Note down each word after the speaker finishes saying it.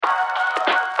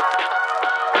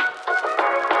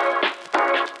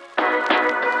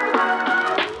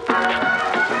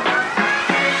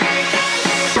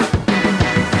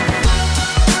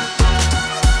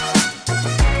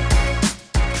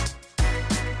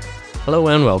Hello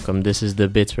and welcome. This is the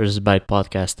Bits vs. Byte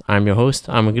podcast. I'm your host,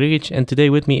 Amar Grigic, and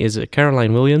today with me is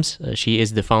Caroline Williams. She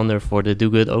is the founder for the Do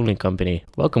Good Only company.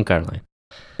 Welcome, Caroline.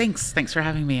 Thanks for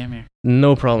having me, Amir.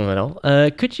 No problem at all.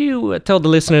 Could you tell the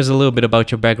listeners a little bit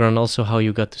about your background, also how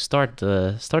you got to start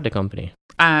the company?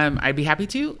 I'd be happy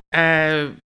to.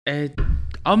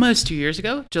 Almost 2 years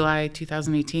ago, July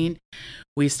 2018,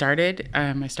 we started.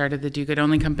 I started the Do Good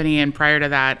Only company, and prior to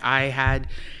that, I had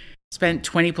spent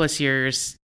 20 plus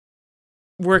years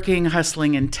working,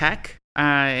 hustling in tech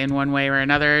in one way or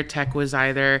another. Tech was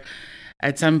either,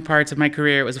 at some parts of my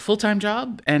career, it was a full-time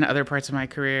job, and other parts of my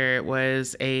career, it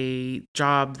was a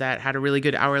job that had a really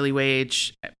good hourly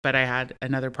wage, but I had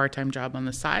another part-time job on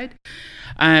the side.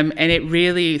 And it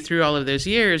really, through all of those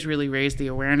years, really raised the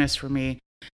awareness for me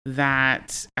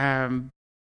that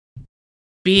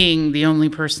being the only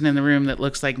person in the room that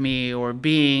looks like me, or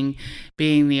being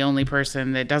the only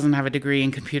person that doesn't have a degree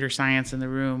in computer science in the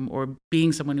room, or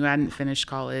being someone who hadn't finished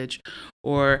college,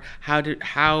 or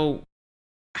how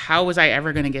was I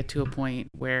ever going to get to a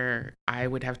point where I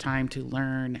would have time to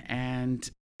learn and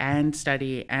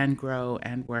study and grow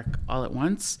and work all at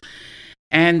once,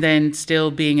 and then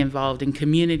still being involved in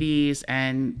communities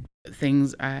and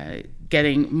things,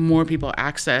 getting more people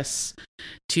access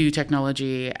to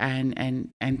technology and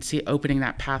see opening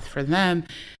that path for them,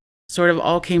 sort of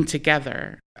all came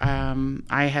together.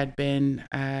 I had been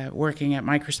working at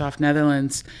Microsoft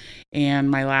Netherlands, and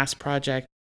my last project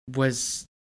was,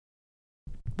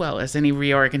 well, as any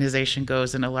reorganization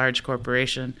goes in a large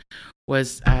corporation,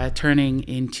 was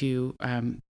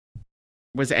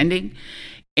was ending.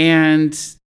 And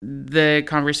the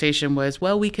conversation was,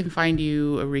 well, we can find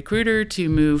you a recruiter to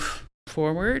move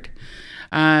forward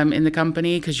in the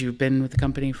company because you've been with the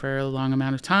company for a long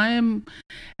amount of time.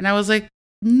 And I was like,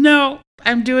 no,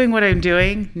 I'm doing what I'm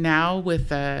doing now with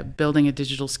building a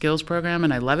digital skills program,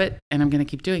 and I love it, and I'm going to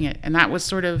keep doing it. And that was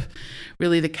sort of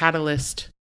really the catalyst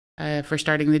for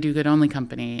starting the Do Good Only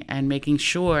company and making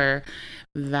sure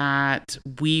that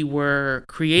we were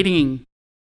creating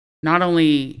not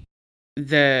only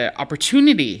the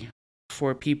opportunity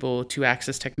for people to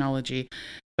access technology,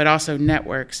 but also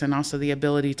networks, and also the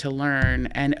ability to learn,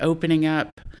 and opening up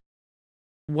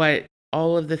what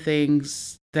all of the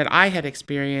things that I had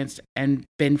experienced and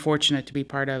been fortunate to be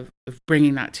part of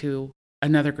bringing that to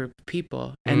another group of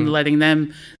people and letting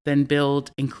them then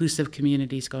build inclusive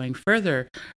communities going further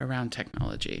around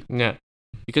technology. Yeah,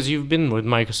 because you've been with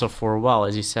Microsoft for a while,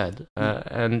 as you said,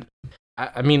 and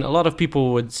I mean, a lot of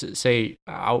people would say,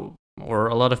 or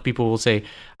a lot of people will say,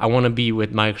 I want to be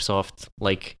with Microsoft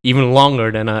like even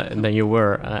longer than you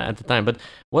were at the time. But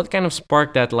what kind of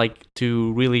sparked that, like,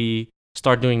 to really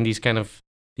start doing these kind of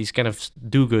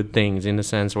do good things, in a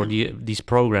sense, or these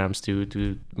programs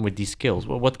to with these skills?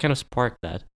 What kind of sparked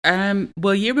that?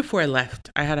 Well, a year before I left,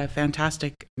 I had a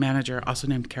fantastic manager, also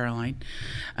named Caroline,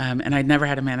 and I'd never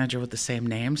had a manager with the same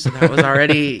name, so that was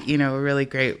already, a really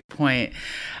great point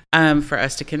for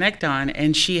us to connect on.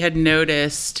 And she had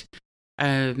noticed.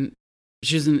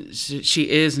 She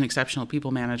is an exceptional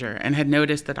people manager, and had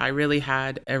noticed that I really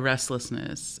had a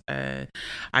restlessness. I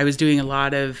was doing a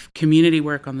lot of community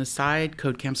work on the side,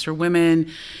 code camps for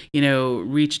women,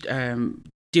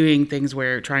 doing things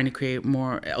where trying to create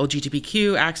more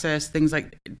LGBTQ access, things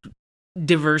like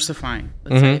diversifying,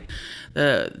 let's say,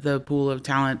 the pool of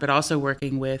talent, but also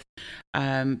working with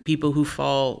people who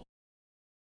fall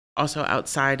also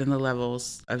outside in the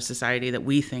levels of society that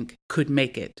we think could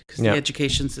make it, because the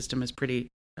education system is pretty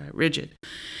rigid.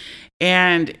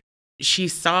 And she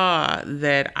saw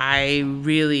that I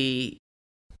really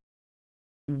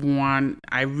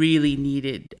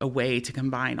needed a way to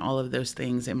combine all of those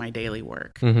things in my daily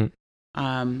work,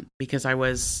 because I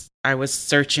was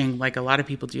searching, like a lot of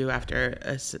people do after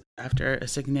a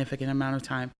significant amount of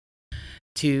time,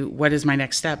 to what is my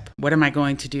next step? What am I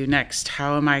going to do next?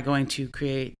 How am I going to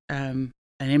create an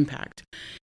impact?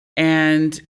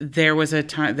 And at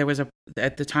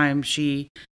the time she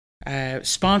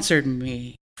sponsored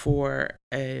me for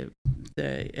a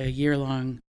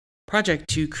year-long project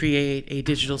to create a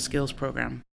digital skills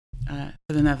program for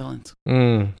the Netherlands.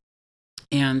 And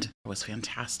it was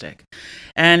fantastic.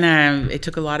 And it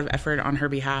took a lot of effort on her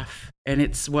behalf. And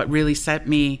it's what really set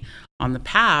me on the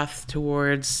path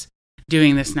towards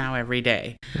doing this now every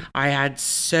day. I had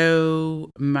so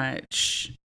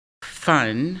much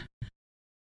fun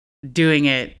doing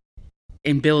it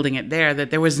and building it there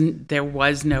that there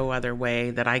was no other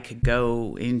way that I could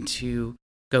go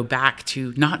back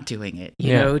to not doing it,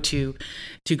 to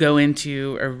go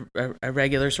into a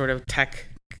regular sort of tech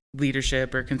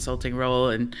leadership or consulting role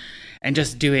and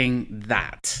just doing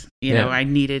that. You know, I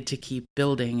needed to keep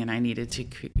building, and I needed to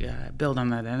build on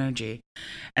that energy,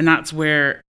 and that's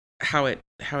how it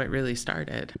really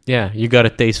started. Yeah, you got a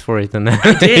taste for it, and then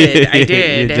I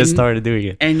did. You just started doing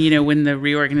it. And when the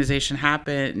reorganization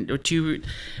happened, or two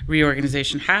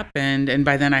reorganization happened, and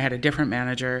by then I had a different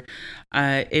manager.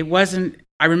 It wasn't.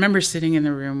 I remember sitting in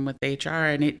the room with HR,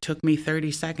 and it took me 30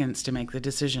 seconds to make the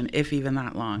decision, if even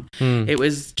that long. It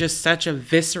was just such a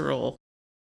visceral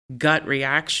gut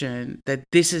reaction that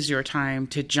this is your time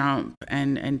to jump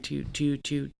and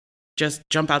to just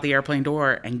jump out the airplane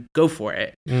door and go for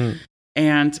it.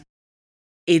 And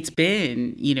it's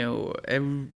been,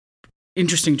 an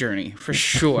interesting journey for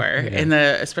sure. And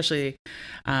especially,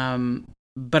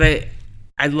 but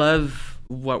I love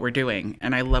what we're doing,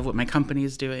 and I love what my company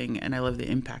is doing, and I love the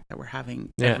impact that we're having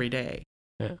every day.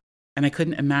 And I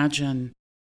couldn't imagine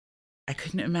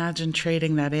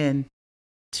trading that in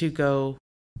to go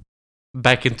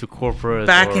back into corporate,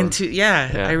 I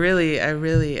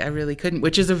really couldn't,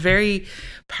 which is a very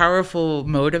powerful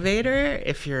motivator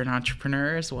if you're an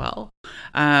entrepreneur as well.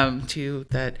 To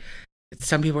that,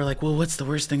 some people are like, well, what's the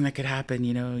worst thing that could happen?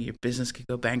 Your business could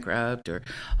go bankrupt, or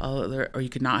you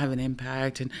could not have an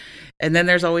impact, and then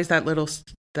there's always that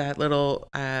little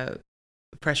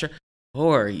pressure.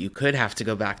 Or you could have to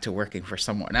go back to working for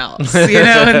someone else, and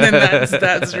then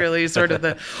that's really sort of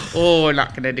we're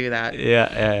not going to do that.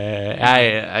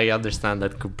 I understand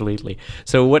that completely.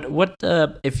 So what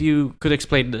if you could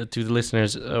explain to the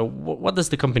listeners, what does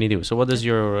the company do? So what does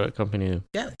your company do?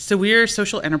 Yeah, so we're a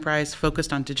social enterprise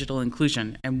focused on digital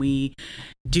inclusion, and we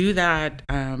do that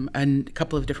a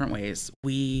couple of different ways.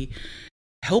 We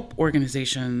help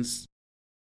organizations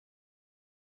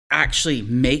actually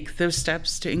make those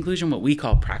steps to inclusion, what we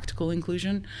call practical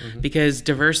inclusion, because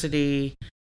diversity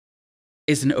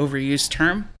is an overused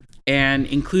term, and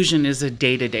inclusion is a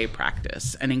day-to-day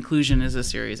practice, and inclusion is a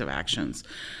series of actions.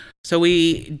 So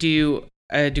we do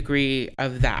a degree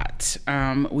of that.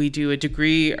 We do a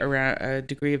degree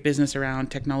of business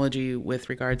around technology with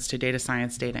regards to data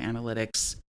science, data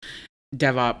analytics,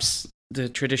 DevOps, the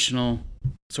traditional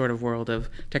sort of world of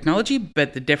technology.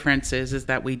 But the difference is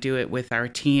that we do it with our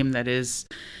team that is,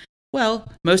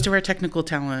 most of our technical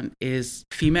talent is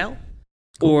female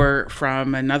or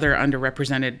from another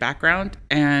underrepresented background.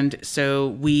 And so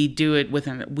we do it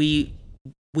we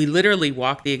literally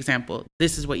walk the example.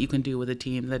 This is what you can do with a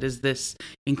team that is this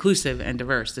inclusive and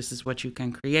diverse. This is what you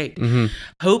can create.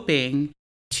 Hoping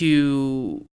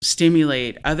to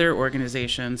stimulate other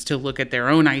organizations to look at their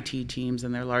own IT teams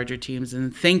and their larger teams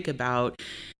and think about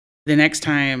the next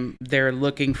time they're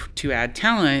looking to add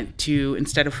talent, to,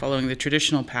 instead of following the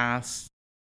traditional paths,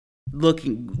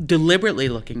 deliberately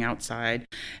looking outside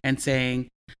and saying,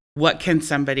 what can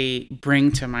somebody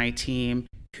bring to my team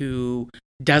who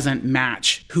doesn't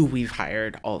match who we've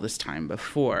hired all this time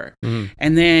before?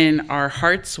 And then our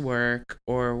heart's work,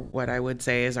 or what I would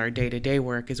say is our day-to-day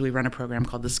work, is we run a program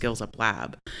called the Skills Up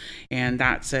Lab. And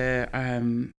that's a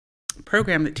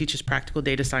program that teaches practical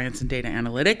data science and data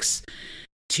analytics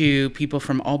to people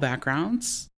from all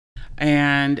backgrounds.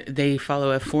 And they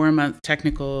follow a 4-month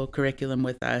technical curriculum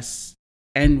with us,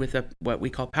 and with what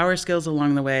we call power skills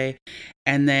along the way.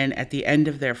 And then at the end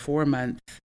of their 4-month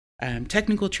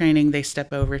technical training, they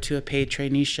step over to a paid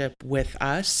traineeship with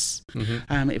us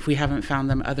if we haven't found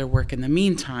them other work in the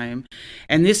meantime.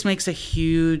 And this makes a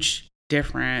huge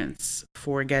difference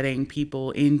for getting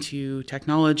people into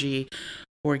technology,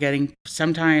 or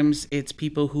sometimes it's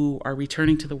people who are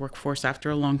returning to the workforce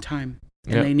after a long time,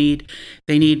 and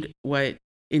they need what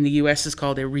in the US is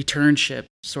called a returnship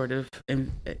sort of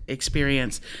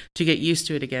experience to get used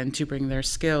to it again, to bring their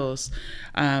skills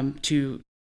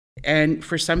and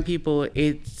for some people,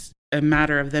 it's a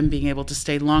matter of them being able to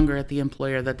stay longer at the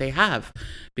employer that they have,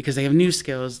 because they have new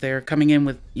skills. They're coming in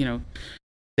with,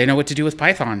 they know what to do with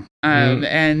Python,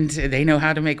 and they know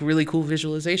how to make really cool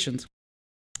visualizations.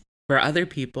 For other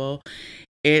people,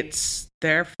 it's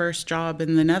their first job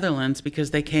in the Netherlands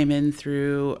because they came in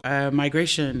through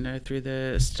migration, through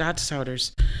the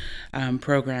Statushouders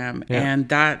program.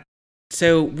 And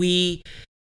so we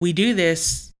do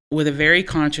this with a very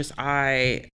conscious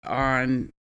eye on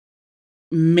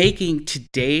making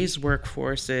today's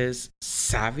workforces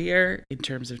savvier in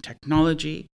terms of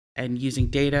technology and using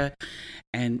data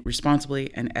and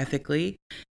responsibly and ethically,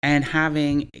 and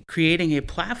creating a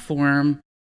platform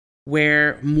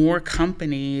where more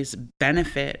companies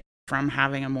benefit from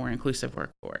having a more inclusive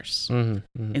workforce.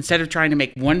 Instead of trying to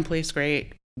make one place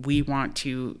great, we want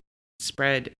to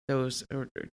spread those or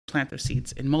plant those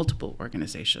seeds in multiple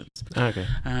organizations. Okay.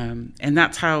 And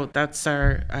that's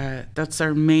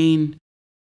our main.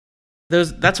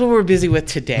 That's what we're busy with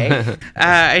today.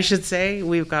 I should say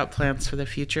we've got plans for the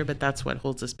future, but that's what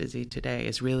holds us busy today,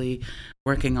 is really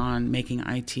working on making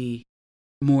IT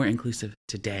more inclusive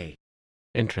today.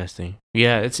 Interesting.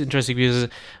 Yeah, it's interesting because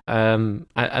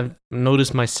I've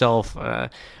noticed myself. I've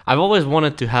always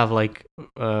wanted to have like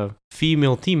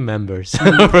female team members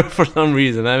for some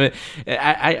reason. I mean,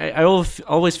 I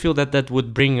always feel that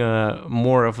would bring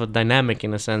more of a dynamic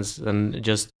in a sense than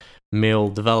just male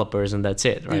developers, and that's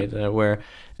it, right? Where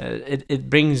it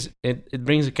brings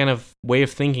a kind of way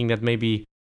of thinking that maybe.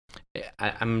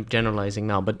 I'm generalizing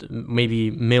now, but maybe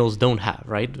males don't have,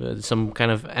 right? Some kind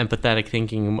of empathetic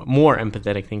thinking, more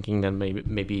empathetic thinking than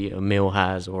maybe a male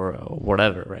has, or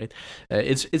whatever, right?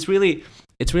 It's really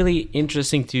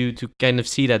interesting to kind of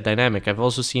see that dynamic. I've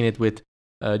also seen it with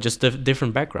just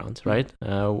different backgrounds, right?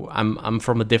 I'm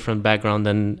from a different background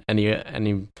than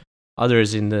any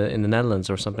others in the Netherlands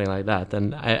or something like that,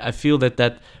 and I feel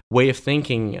that way of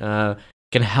thinking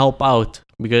can help out,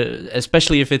 because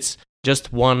especially if it's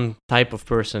just one type of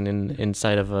person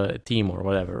inside of a team or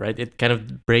whatever, right? It kind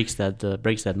of breaks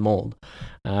that mold.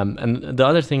 And the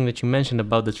other thing that you mentioned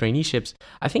about the traineeships,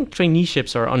 I think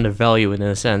traineeships are undervalued in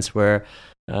a sense where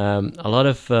a lot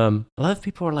of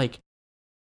people are like,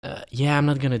 yeah, I'm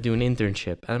not gonna do an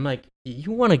internship. And I'm like,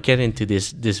 you want to get into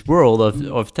this world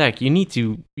of tech, you need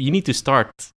to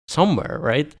start somewhere,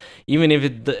 right? Even if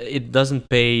it doesn't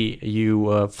pay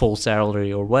you full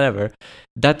salary or whatever,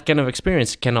 that kind of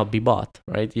experience cannot be bought,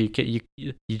 right? You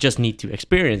just need to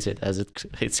experience it, as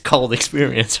it's called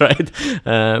experience, right?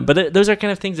 But those are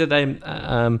kind of things that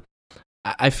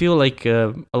I feel like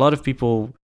a lot of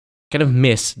people kind of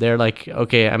miss. They're like,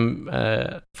 okay,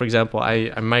 for example,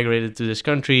 I migrated to this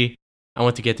country, I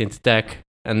want to get into tech,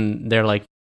 and they're like,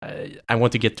 I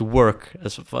want to get to work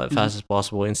as fast as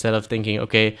possible, instead of thinking,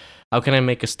 okay, how can I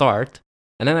make a start,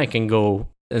 and then I can go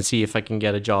and see if I can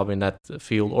get a job in that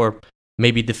field, or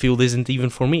maybe the field isn't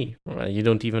even for me, right? You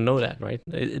don't even know that, right?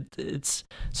 It's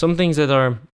some things that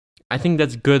are, I think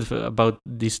that's good about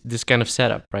this kind of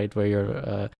setup, right?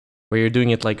 Where you're doing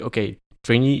it like, okay,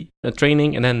 training,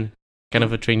 and then kind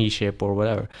of a traineeship or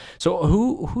whatever. So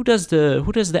who does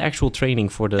the actual training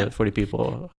for the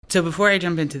people? So before I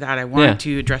jump into that, I want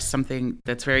to address something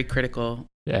that's very critical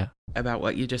about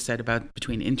what you just said about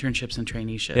between internships and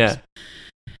traineeships. Yeah.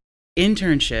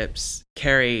 Internships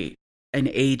carry an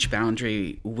age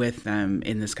boundary with them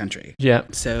in this country. Yeah.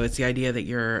 So it's the idea that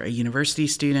you're a university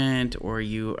student or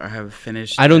you have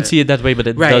finished. I don't see it that way, but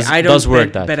it does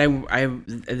work. But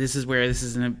this is where this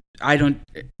isn't. I don't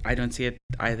see it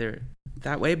either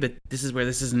that way, but this is where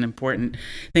this is an important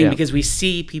thing, because we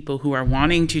see people who are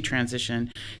wanting to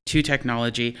transition to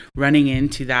technology running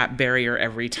into that barrier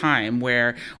every time,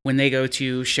 where when they go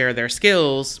to share their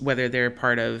skills, whether they're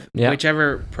part of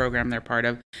whichever program they're part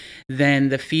of, then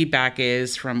the feedback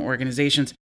is from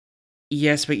organizations,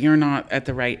 yes, but you're not at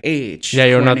the right age. Yeah,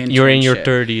 you're in your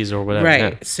 30s or whatever.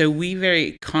 Right. Yeah. So we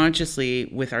very consciously,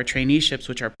 with our traineeships,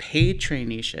 which are paid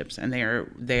traineeships, and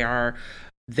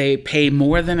they pay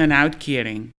more than an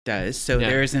outkering does. So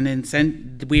there's an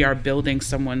incentive. We are building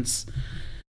someone's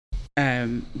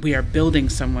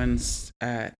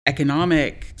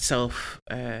economic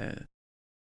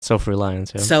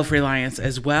self-reliance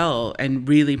as well, and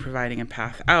really providing a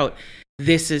path out.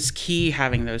 This is key,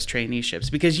 having those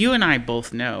traineeships, because you and I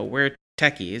both know we're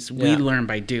techies. We learn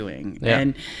by doing,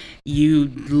 and you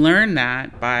learn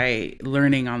that by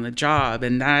learning on the job,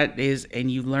 and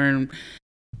you learn.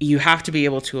 You have to be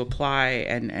able to apply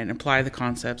and apply the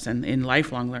concepts, and in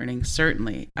lifelong learning,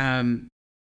 certainly. But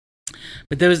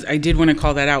I did want to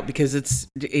call that out, because it's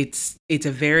a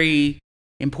very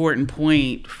important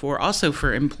point for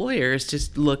employers to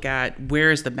look at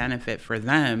where is the benefit for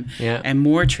them, and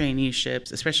more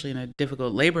traineeships, especially in a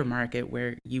difficult labor market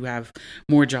where you have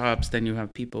more jobs than you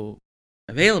have people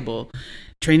available.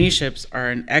 Traineeships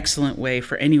are an excellent way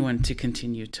for anyone to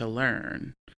continue to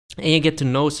learn. And you get to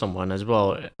know someone as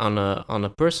well on a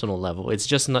personal level.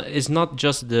 It's not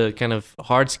just the kind of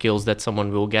hard skills that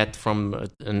someone will get from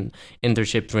an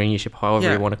internship, traineeship,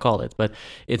 however you want to call it. But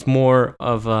it's more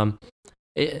of I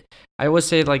always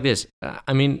say it like this.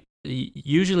 I mean,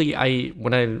 usually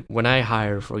when I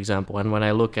hire, for example, and when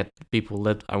I look at people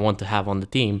that I want to have on the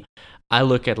team, I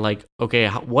look at like, okay,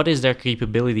 what is their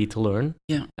capability to learn?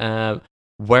 Yeah.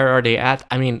 Where are they at?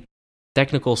 I mean,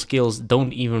 technical skills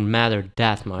don't even matter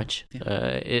that much.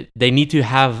 They need to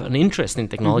have an interest in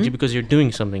technology because you're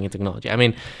doing something in technology. I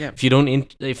mean,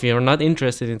 if you're not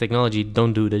interested in technology,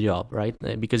 don't do the job, right?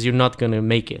 Because you're not going to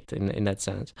make it in that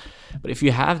sense. But if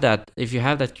you have that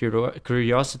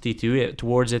curiosity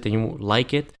towards it, and you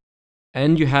like it,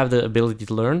 and you have the ability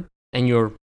to learn,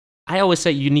 and I always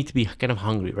say you need to be kind of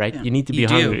hungry, right? You need to be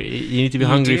hungry. You need to be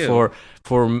hungry for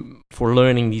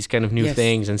learning these kind of new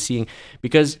things and seeing,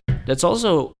 because that's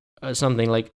also something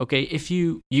like, okay, if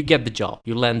you get the job,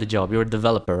 you land the job, you're a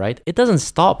developer, right? It doesn't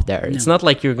stop there. No. It's not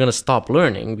like you're going to stop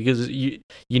learning, because you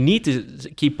need to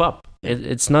keep up.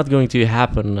 It's not going to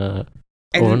happen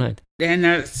overnight.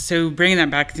 And so bringing that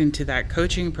back into that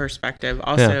coaching perspective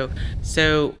also,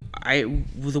 so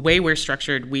the way we're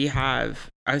structured, we have,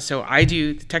 so I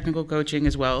do technical coaching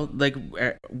as well. Like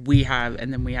we have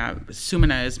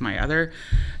Sumana is my other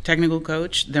technical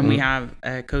coach. Then we have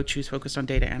a coach who's focused on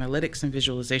data analytics and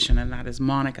visualization, and that is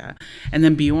Monica. And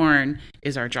then Bjorn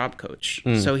is our job coach.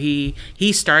 So he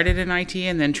started in IT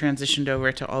and then transitioned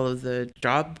over to all of the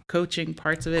job coaching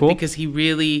parts of it, because he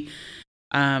really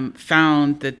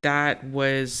found that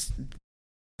was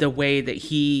the way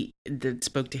that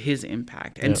spoke to his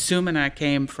impact. And Sumana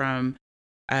came from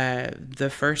the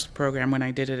first program when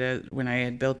I did it, when I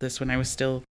had built this, when I was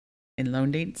still in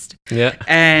Loondienst. Yeah.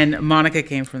 And Monica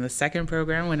came from the second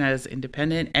program when I was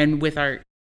independent. And with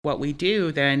what we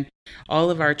do, then all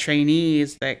of our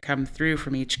trainees that come through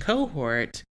from each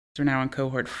cohort, so we're now on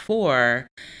cohort 4,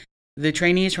 the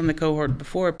trainees from the cohort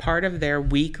before, part of their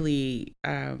weekly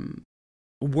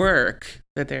work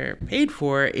that they're paid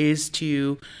for is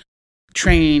to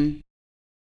train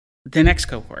the next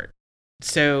cohort.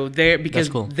 So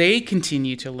because they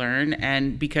continue to learn,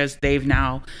 and because they've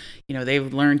now,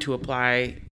 they've learned to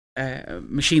apply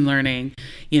machine learning,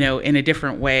 in a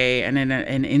different way, and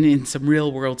in some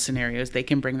real world scenarios, they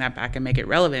can bring that back and make it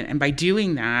relevant. And by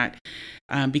doing that,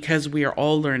 because we are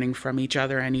all learning from each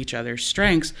other and each other's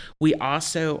strengths, we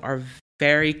also are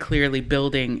very clearly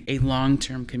building a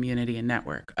long-term community and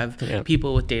network of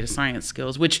people with data science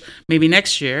skills, which maybe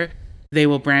next year they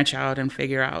will branch out and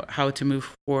figure out how to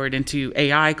move forward into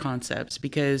AI concepts,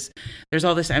 because there's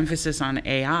all this emphasis on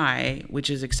AI, which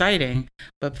is exciting,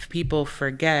 but people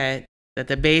forget that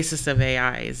the basis of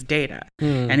AI is data.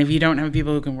 And if you don't have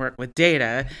people who can work with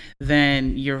data,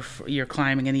 then you're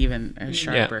climbing an even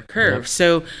sharper curve.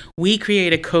 So we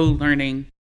create a co-learning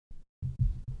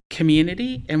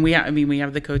community, and we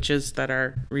have the coaches that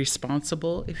are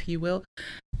responsible, if you will,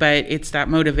 but it's that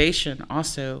motivation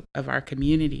also of our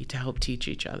community to help teach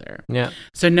each other.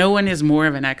 So no one is more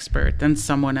of an expert than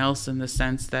someone else, in the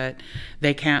sense that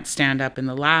they can't stand up in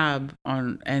the lab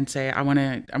and say, I want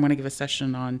to give a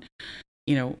session on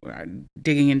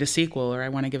digging into SQL, or I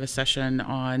want to give a session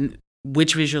on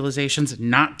which visualizations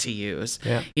not to use,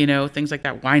 things like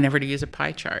that, why never to use a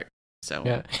pie chart.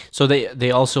 So they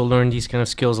also learn these kind of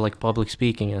skills like public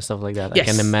speaking and stuff like that. Yes.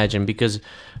 I can imagine, because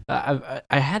I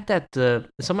had that.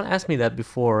 Someone asked me that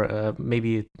before,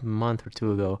 maybe a month or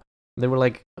two ago. They were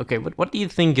like, "Okay, but what do you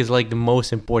think is like the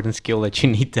most important skill that you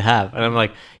need to have?" And I'm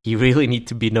like, "You really need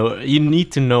to you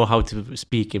need to know how to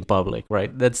speak in public,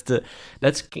 right?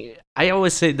 I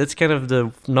always say that's kind of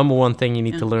the number one thing you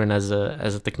need to learn as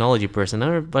a technology person."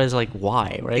 Everybody's like,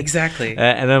 "Why?" Right? Exactly.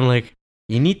 And I'm like,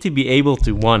 you need to be able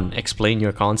to, one, explain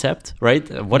your concept,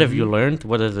 right? What have you learned?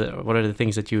 What are the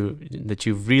things that you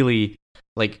really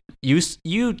like?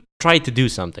 You try to do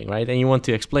something, right? And you want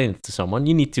to explain it to someone.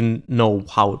 You need to know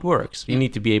how it works. You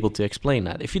need to be able to explain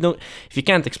that. If you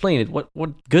can't explain it,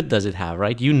 what good does it have,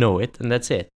 right? You know it, and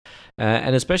that's it.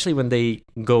 And especially when they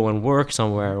go and work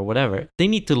somewhere or whatever, they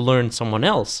need to learn someone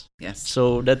else. Yes.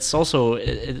 So that's also,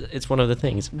 it's one of the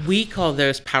things. We call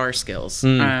those power skills.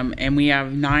 And we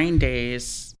have 9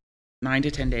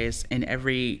 to 10 days in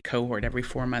every cohort, every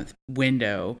 4-month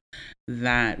window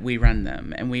that we run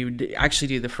them. And we actually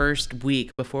do the first week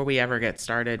before we ever get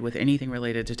started with anything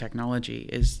related to technology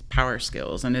is power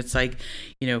skills. And it's like,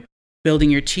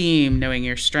 building your team, knowing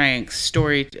your strengths,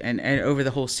 story, and over the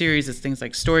whole series, it's things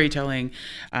like storytelling,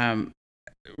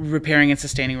 repairing and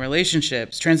sustaining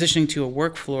relationships, transitioning to a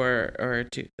work floor,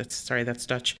 that's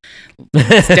Dutch,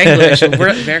 it's Denglish,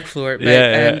 werkvloer,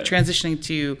 but transitioning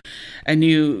to a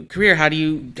new career.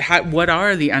 What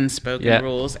are the unspoken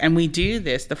rules? And we do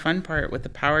this. The fun part with the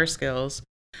power skills,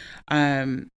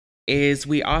 is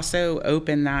we also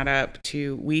open that up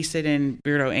to, we sit in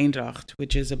Bureau Eendracht,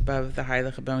 which is above the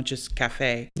Heilige Boontjes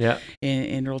Cafe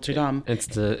in Rotterdam.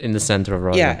 It's in the center of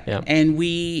Rotterdam. Yeah. And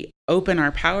we open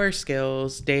our power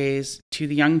skills days to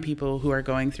the young people who are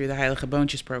going through the Heilige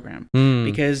Boontjes program,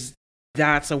 because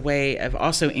that's a way of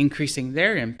also increasing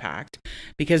their impact,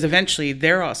 because eventually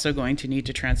they're also going to need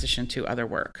to transition to other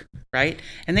work, right?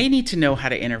 And they need to know how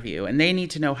to interview, and they need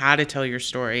to know how to tell your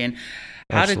story, and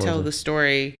how to tell the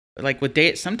story. Like with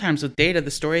data, sometimes with data,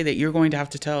 the story that you're going to have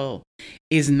to tell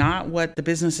is not what the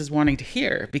business is wanting to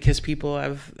hear, because people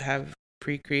have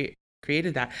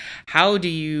created that. How do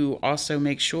you also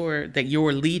make sure that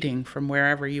you're leading from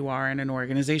wherever you are in an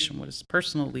organization? What is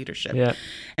personal leadership? Yeah.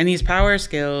 And these power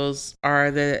skills are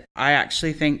I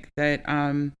actually think that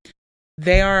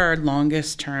they are our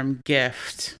longest term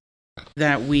gift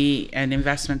an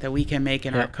investment that we can make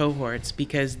in our cohorts,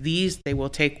 because they will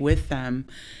take with them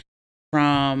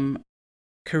from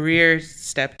career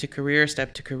step to career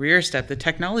step to career step. The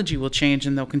technology will change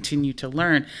and they'll continue to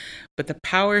learn, but the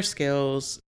power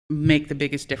skills make the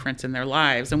biggest difference in their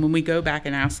lives. And when we go back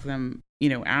and ask them,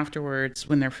 afterwards,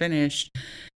 when they're finished,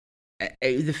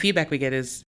 the feedback we get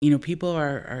is, people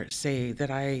are say that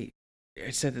I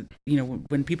said that,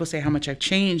 when people say how much I've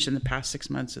changed in the past 6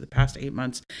 months or the past 8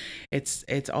 months,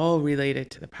 it's all related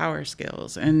to the power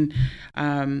skills. And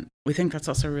we think that's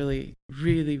also really,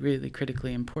 really, really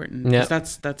critically important. Yeah.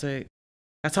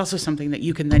 That's also something that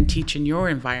you can then teach in your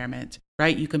environment,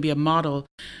 right? You can be a model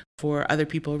for other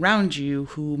people around you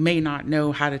who may not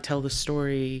know how to tell the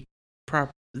story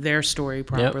their story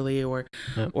properly, or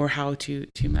how to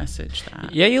message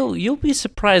that. Yeah, you'll be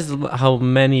surprised how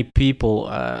many people,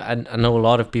 I know a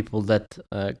lot of people that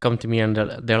come to me and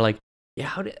they're like,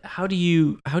 yeah, how do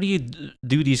you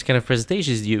do these kind of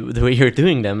presentations the way you're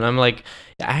doing them? And I'm like,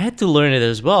 I had to learn it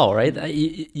as well, right?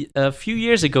 A few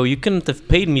years ago, you couldn't have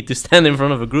paid me to stand in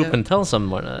front of a group and tell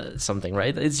someone something,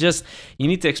 right? It's just, you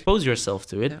need to expose yourself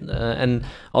to it, and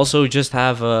also just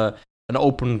have an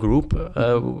open group.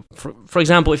 For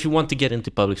example, if you want to get into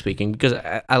public speaking, because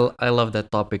I love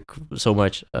that topic so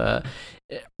much,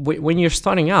 when you're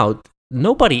starting out,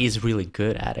 nobody is really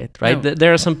good at it, right? No.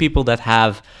 There are some people that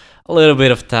have a little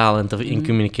bit of talent in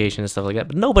communication and stuff like that,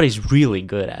 but nobody's really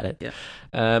good at it. Yeah.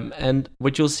 And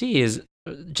what you'll see is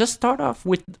just start off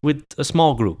with a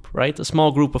small group, right? A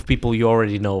small group of people you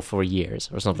already know for years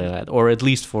or something like that, or at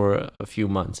least for a few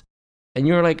months. And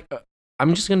you're like,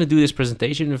 I'm just going to do this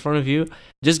presentation in front of you.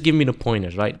 Just give me the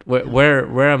pointers, right?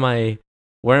 Where am I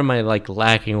like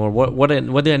lacking, or what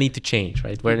do I need to change,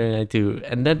 right? Where do I need to,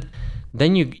 and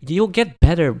then you'll get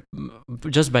better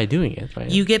just by doing it,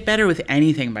 right? You get better with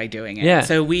anything by doing it. Yeah.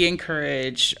 So we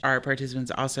encourage our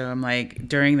participants also, I'm like,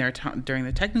 during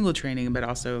the technical training, but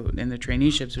also in the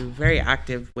traineeships, we're very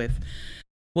active with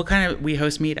we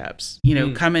host meetups,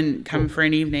 come for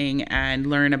an evening and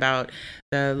learn about.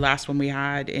 The last one we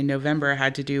had in November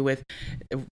had to do with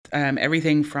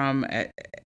everything from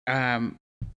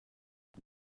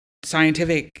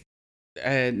scientific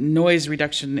noise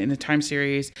reduction in the time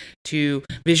series to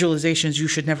visualizations you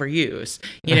should never use.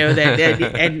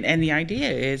 And the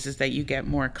idea is that you get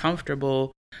more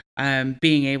comfortable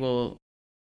being able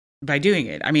by doing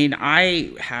it. I mean,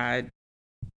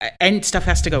 and stuff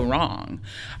has to go wrong.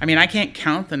 I mean, I can't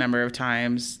count the number of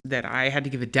times that I had to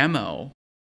give a demo,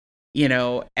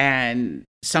 and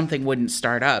something wouldn't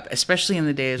start up, especially in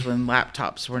the days when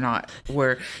laptops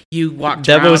where you walked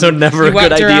demos around, are never a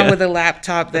good idea. You walked around with a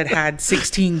laptop that had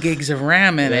 16 gigs of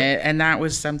RAM in it, and that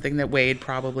was something that weighed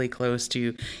probably close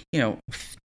to,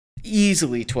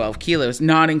 easily 12 kilos,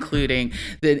 not including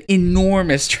the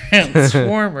enormous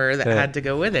transformer that had to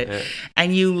go with it. Yeah.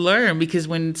 And you learn, because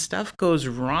when stuff goes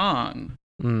wrong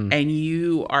and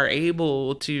you are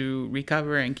able to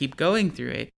recover and keep going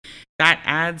through it, that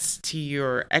adds to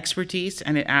your expertise,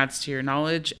 and it adds to your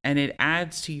knowledge, and it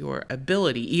adds to your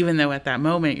ability, even though at that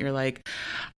moment you're like,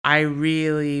 I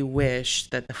really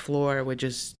wish that the floor would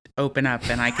just open up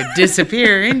and I could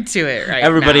disappear into it right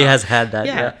Everybody now. Has had that.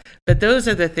 Yeah. But those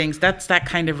are the things, that's that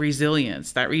kind of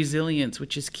resilience,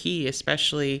 which is key,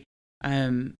 especially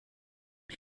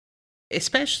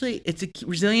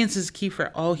resilience is key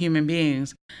for all human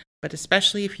beings, but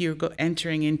especially if you're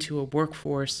entering into a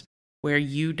workforce where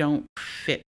you don't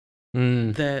fit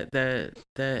the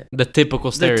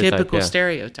typical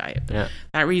stereotype. Yeah.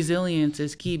 That resilience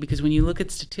is key, because when you look at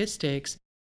statistics,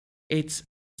 it's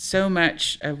so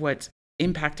much of what's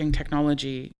impacting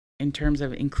technology in terms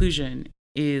of inclusion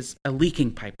is a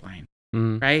leaking pipeline,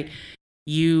 right?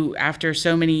 You, after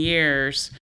so many years,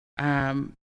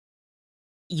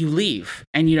 you leave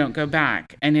and you don't go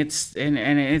back, and it's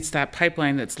that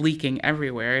pipeline that's leaking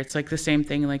everywhere. It's like the same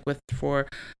thing like for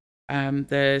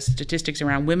the statistics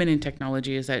around women in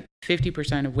technology is that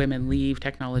 50% of women leave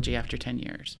technology after 10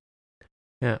 years.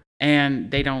 Yeah.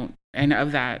 And they don't, and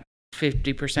of that,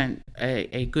 50%,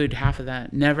 a good half of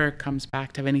that never comes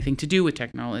back to have anything to do with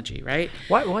technology, right?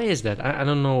 Why is that? I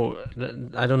don't know.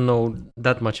 I don't know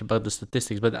that much about the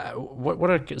statistics, but what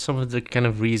are some of the kind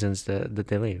of reasons that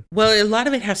they leave? Well, a lot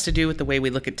of it has to do with the way we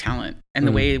look at talent and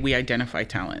the way we identify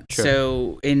talent. Sure.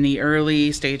 So in the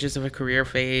early stages of a career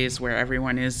phase where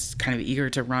everyone is kind of eager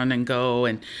to run and go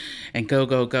and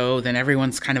go, then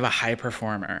everyone's kind of a high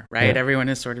performer, right? Yeah. Everyone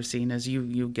is sort of seen as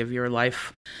you give your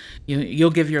life,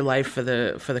 you'll give your life for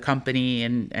the company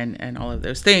and all of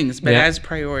those things. But as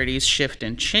priorities shift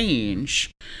and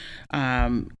change,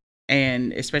 and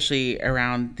especially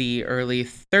around the early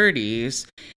 30s,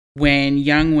 when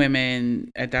young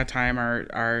women at that time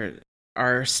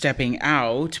are stepping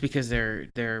out because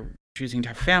they're choosing to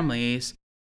have families,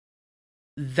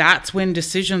 that's when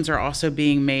decisions are also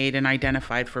being made and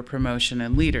identified for promotion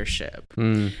and leadership.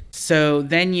 So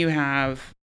then you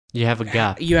have a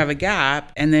gap. You have a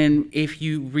gap. And then if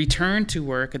you return to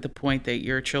work at the point that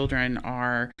your children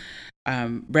are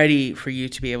ready for you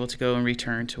to be able to go and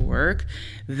return to work,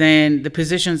 then the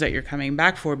positions that you're coming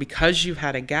back for, because you've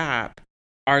had a gap,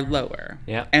 are lower.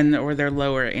 Yeah. Or they're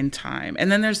lower in time.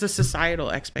 And then there's the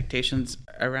societal expectations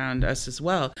around us as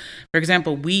well. For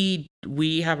example, we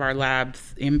have our lab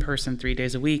in person 3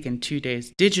 days a week and 2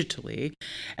 days digitally.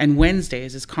 And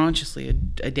Wednesdays is consciously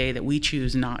a day that we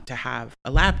choose not to have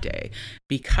a lab day,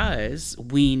 because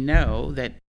we know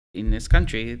that in this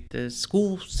country, the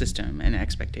school system and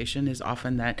expectation is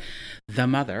often that the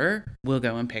mother will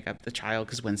go and pick up the child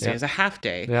because Wednesday is a half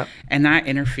day. And that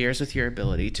interferes with your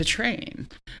ability to train,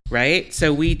 right?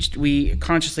 So we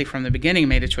consciously from the beginning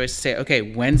made a choice to say, okay,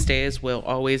 Wednesdays will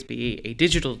always be a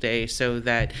digital day so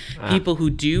that people who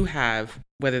do have,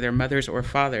 whether they're mothers or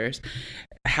fathers,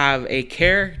 have a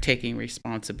caretaking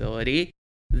responsibility,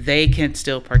 they can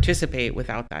still participate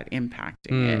without that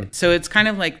impacting it. So it's kind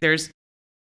of like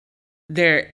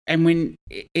and when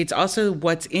it's also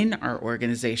what's in our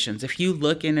organizations. If you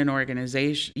look in an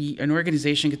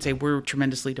organization could say we're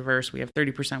tremendously diverse. We have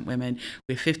 30% women.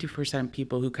 We have 50%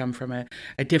 people who come from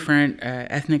a different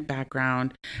ethnic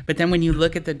background. But then when you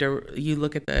look at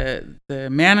the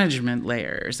management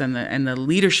layers and the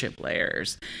leadership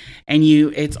layers, and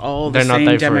it's all the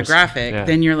same demographic,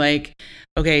 then you're like,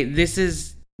 okay, this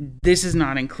is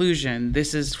not inclusion.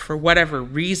 This is, for whatever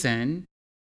reason,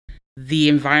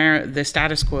 the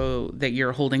status quo that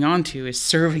you're holding on to is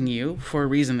serving you for a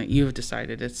reason that you've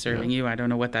decided it's serving you. I don't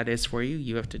know what that is for you.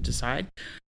 You have to decide.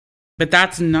 But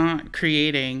that's not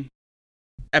creating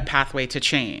a pathway to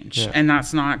change. And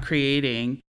that's not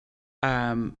creating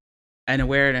an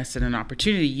awareness and an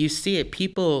opportunity. You see it.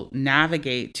 People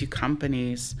navigate to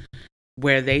companies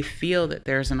where they feel that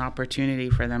there's an opportunity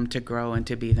for them to grow and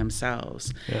to be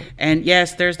themselves. And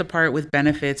yes, there's the part with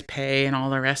benefits, pay, and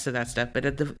all the rest of that stuff. But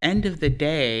at the end of the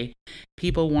day,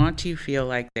 people want to feel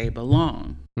like they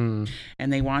belong. And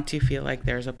they want to feel like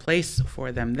there's a place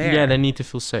for them there. Yeah, they need to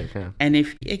feel safe. And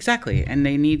if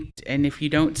you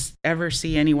don't ever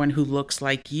see anyone who looks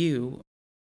like you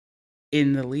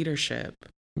in the leadership,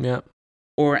 you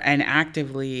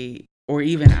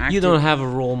don't have a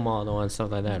role model and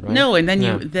stuff like that, right? No, and then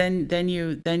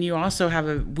you also have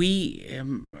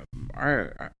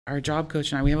our job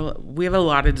coach and I, we have a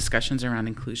lot of discussions around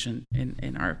inclusion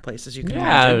in our place, as you can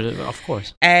imagine. Yeah, of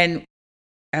course. And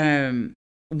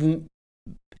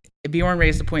Bjorn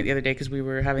raised the point the other day because we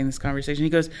were having this conversation. He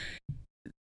goes,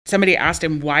 somebody asked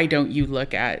him, why don't you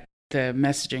look at the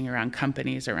messaging around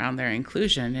companies around their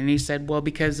inclusion? And he said, well,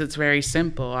 because it's very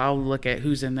simple. I'll look at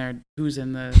who's in the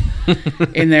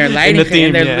in their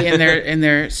lighting in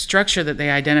their structure that they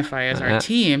identify as our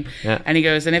team. And he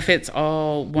goes, and if it's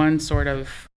all one sort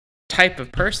of type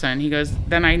of person, he goes,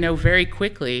 then I know very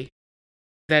quickly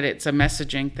that it's a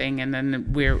messaging thing, and then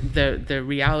we're the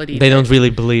reality. They don't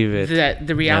really believe it. That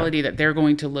the reality that they're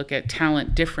going to look at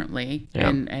talent differently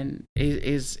and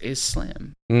is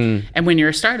slim. And when you're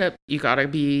a startup, you got to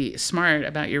be smart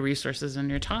about your resources and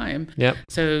your time.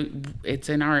 So it's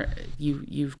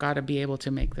you've got to be able to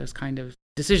make those kind of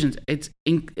decisions. It's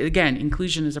again,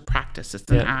 inclusion is a practice. It's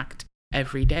an act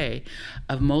every day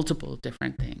of multiple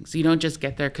different things. You don't just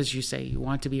get there because you say you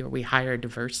want to be, or we hire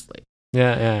diversely.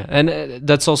 And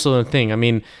that's also a thing. I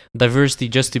mean, diversity,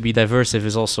 just to be diverse,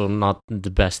 is also not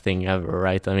the best thing ever,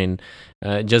 right? I mean,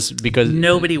 just because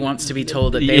nobody wants to be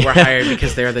told that they were hired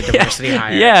because they're the diversity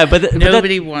hire. But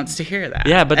nobody wants to hear that.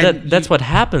 Yeah, but that's what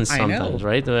happens sometimes,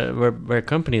 right? Where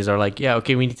companies are like,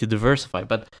 okay, we need to diversify,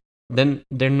 but then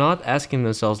they're not asking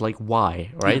themselves like,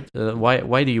 why, right?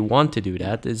 Why do you want to do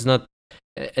that? It's not,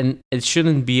 and it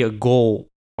shouldn't be a goal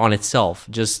on itself.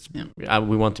 Just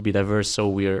we want to be diverse,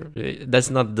 so that's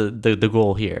not the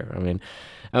goal here. I mean,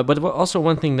 But also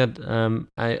one thing that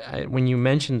I when you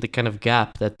mentioned the kind of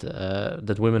gap that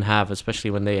that women have,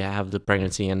 especially when they have the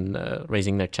pregnancy and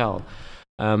raising their child,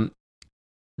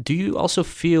 do you also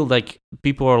feel like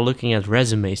people are looking at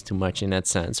resumes too much in that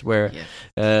sense? Where,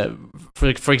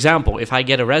 for example, if I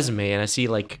get a resume and I see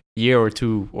like year or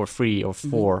 2 or 3 or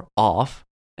 4 off,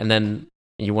 and then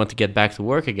you want to get back to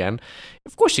work again,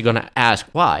 of course you're gonna ask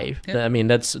why. I mean,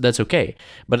 that's okay.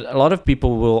 But a lot of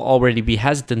people will already be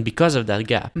hesitant because of that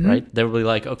gap, right? They'll be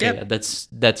like, okay,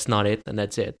 that's not it, and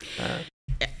that's it.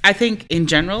 I think in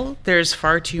general, there's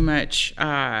far too much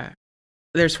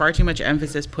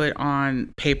emphasis put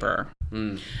on paper.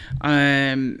 And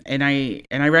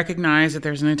I recognize that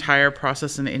there's an entire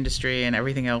process in the industry and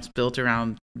everything else built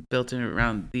around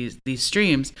these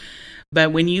streams.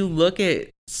 But when you look at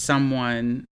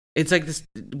someone, it's like this.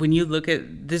 When you look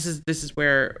at this is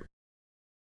where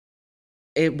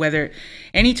whether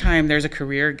anytime there's a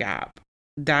career gap,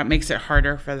 that makes it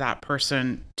harder for that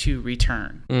person to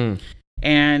return.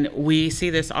 And we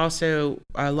see this also.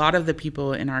 A lot of the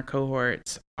people in our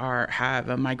cohorts have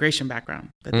a migration background,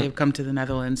 that they've come to the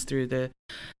Netherlands through the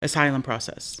asylum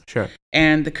process. Sure.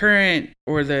 And the current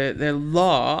or the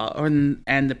law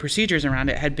and the procedures around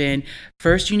it had been,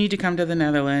 first you need to come to the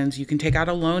Netherlands. You can take out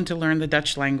a loan to learn the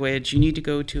Dutch language. You need to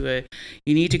go to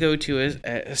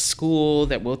a school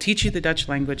that will teach you the Dutch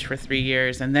language for 3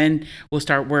 years, and then we'll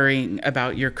start worrying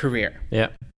about your career. Yeah.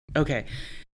 Okay.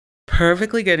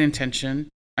 Perfectly good intention.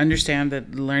 Understand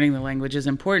that learning the language is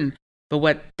important. But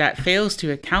what that fails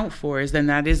to account for is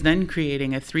that is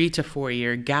creating a 3 to 4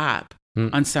 year gap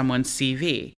on someone's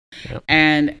CV. Yep.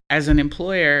 And as an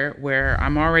employer, where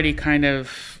I'm already kind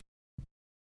of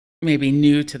maybe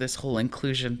new to this whole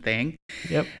inclusion thing,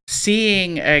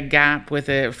 seeing a gap with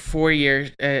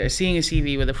seeing a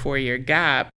CV with a 4 year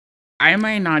gap, I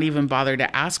might not even bother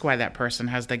to ask why that person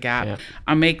has the gap. Yeah.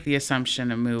 I'll make the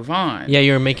assumption and move on. Yeah,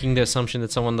 you're making the assumption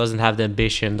that someone doesn't have the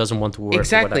ambition, doesn't want to work.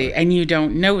 Exactly, and you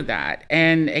don't know that.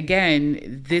 And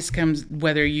again, this comes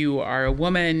whether you are a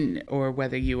woman or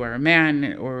whether you are a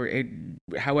man or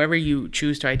however you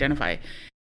choose to identify.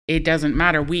 It doesn't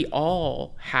matter. We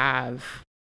all have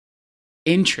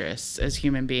interests as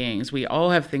human beings. We all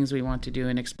have things we want to do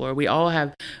and explore. We all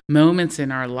have moments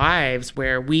in our lives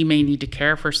where we may need to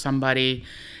care for somebody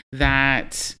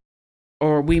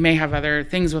or we may have other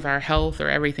things with our health or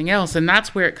everything else. And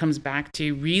that's where it comes back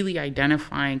to really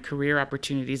identifying career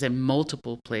opportunities in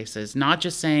multiple places, not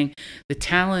just saying the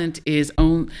talent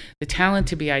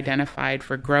to be identified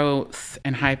for growth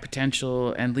and high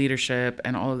potential and leadership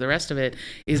and all of the rest of it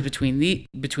is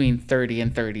between 30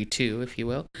 and 32, if you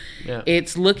will. Yeah.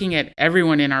 It's looking at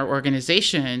everyone in our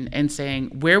organization and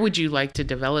saying, where would you like to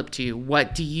develop to?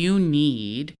 What do you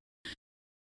need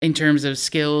in terms of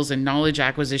skills and knowledge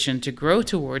acquisition to grow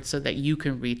towards so that you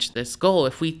can reach this goal?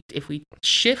 If we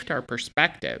shift our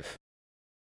perspective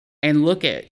and look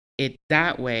at it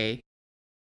that way,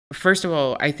 first of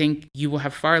all, I think you will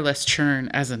have far less churn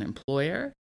as an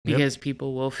employer because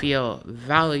people will feel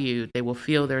valued. They will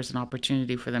feel there's an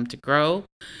opportunity for them to grow.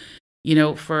 You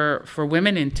know, for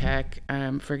women in tech,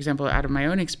 for example, out of my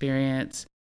own experience,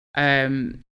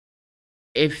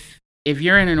 if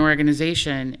you're in an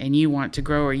organization and you want to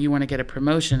grow or you want to get a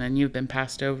promotion and you've been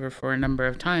passed over for a number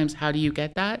of times, how do you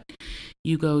get that?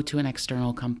 You go to an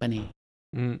external company.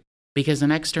 Because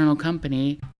an external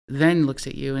company then looks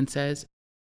at you and says,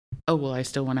 oh, well, I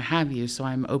still want to have you, so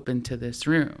I'm open to this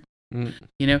room.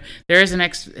 You know, there is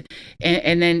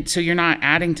and then so you're not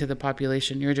adding to the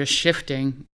population, you're just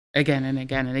shifting again and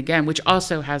again and again, which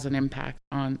also has an impact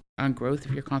on growth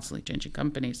if you're constantly changing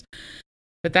companies.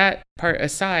 But that part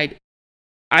aside,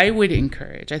 I would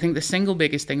encourage, I think the single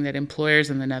biggest thing that employers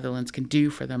in the Netherlands can do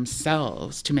for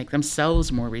themselves to make themselves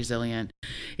more resilient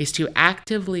is to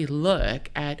actively look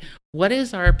at what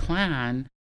is our plan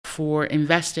for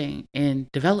investing in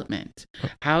development.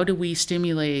 How do we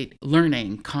stimulate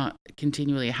learning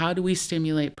continually? How do we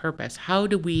stimulate purpose? How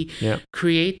do we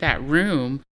create that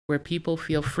room where people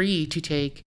feel free to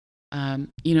take,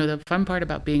 the fun part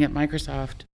about being at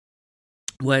Microsoft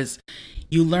was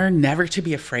you learn never to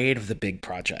be afraid of the big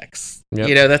projects. Yep.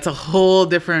 You know, that's a whole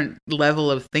different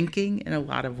level of thinking in a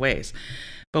lot of ways.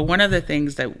 But one of the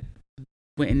things that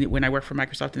when I worked for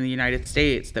Microsoft in the United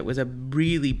States, that was a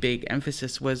really big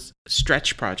emphasis was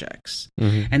stretch projects.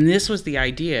 And this was the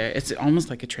idea, it's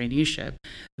almost like a traineeship,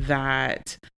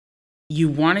 that you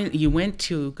went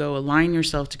to go align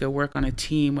yourself to go work on a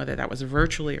team, whether that was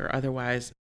virtually or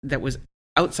otherwise, that was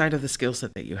outside of the skill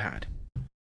set that you had.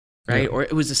 Right? Or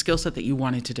it was a skill set that you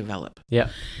wanted to develop. Yeah.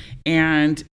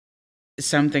 And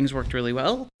some things worked really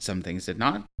well. Some things did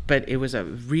not. but it was a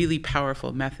really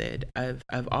powerful method of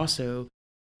also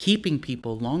keeping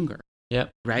people longer. Yeah.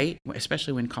 Right.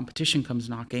 Especially when competition comes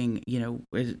knocking,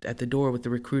 at the door with the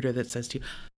recruiter that says to you,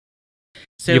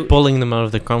 so you're pulling them out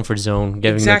of the comfort zone,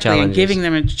 giving them challenges. And giving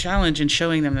them a challenge and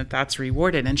showing them that that's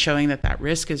rewarded and showing that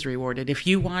risk is rewarded. If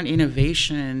you want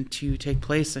innovation to take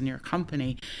place in your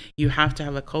company, you have to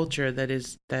have a culture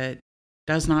that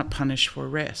does not punish for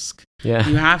risk. Yeah.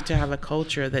 You have to have a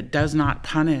culture that does not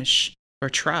punish for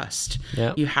trust.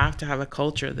 Yeah. You have to have a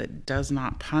culture that does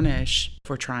not punish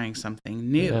for trying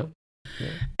something new. Yeah.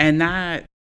 Yeah. And that,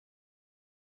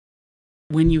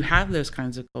 when you have those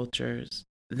kinds of cultures,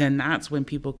 then that's when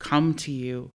people come to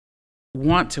you,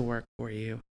 want to work for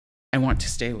you, and want to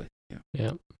stay with you.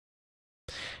 Yeah.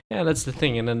 Yeah, that's the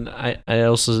thing. And then I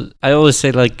always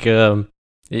say, like,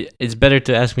 it's better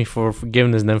to ask me for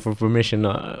forgiveness than for permission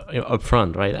up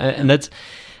front, right? And that's,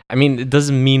 I mean, it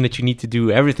doesn't mean that you need to do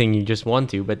everything you just want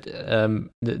to, but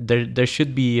there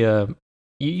should be,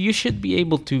 you should be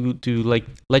able to like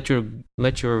let your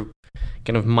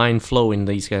kind of mind flow in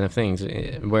these kind of things,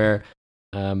 where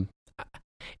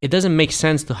it doesn't make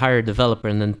sense to hire a developer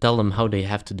and then tell them how they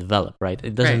have to develop, right?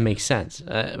 It doesn't make sense.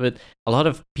 But a lot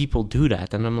of people do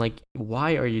that, and I'm like,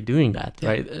 why are you doing that,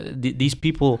 right? These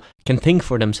people can think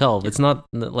for themselves. It's not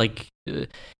like,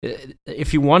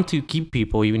 if you want to keep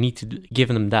people, you need to give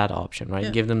them that option,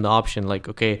 right? Give them the option, like,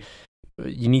 okay,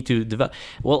 you need to develop.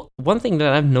 Well, one thing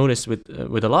that I've noticed with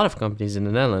a lot of companies in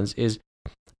the Netherlands is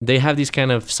they have these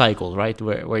kind of cycles, right?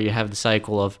 Where you have the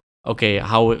cycle of, okay,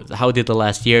 how did the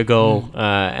last year go?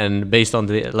 And based on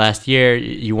the last year,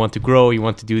 you want to grow, you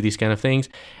want to do these kind of things.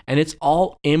 And it's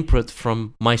all input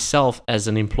from myself as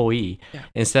an employee,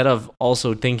 instead of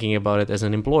also thinking about it as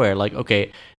an employer. Like,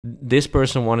 okay, this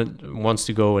person wants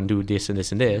to go and do this and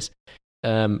this and this.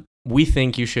 We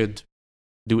think you should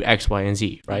do X, Y, and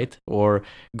Z, right? Or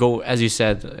go, as you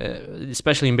said,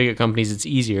 especially in bigger companies, it's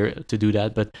easier to do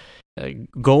that, but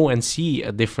go and see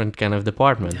a different kind of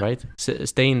department, right?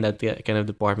 Stay in that kind of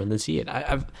department and see it.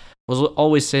 I've was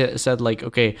always said, like,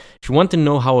 okay, if you want to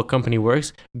know how a company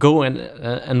works, go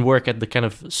and work at the kind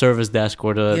of service desk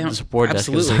or the support desk,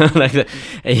 like that.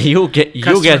 And you'll get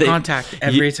contact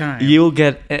every time. You'll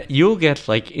get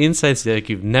like insights that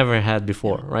you've never had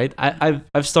before, right?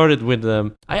 I've started with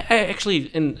I actually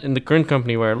in the current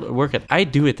company where I work at, I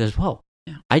do it as well.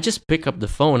 I just pick up the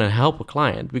phone and help a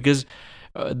client, because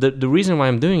the reason why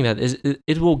I'm doing that is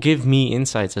it will give me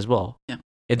insights as well.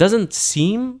 It doesn't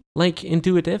seem like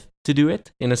intuitive to do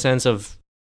it, in a sense of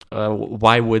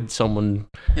why would someone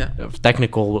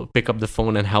technical pick up the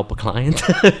phone and help a client?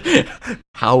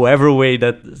 However way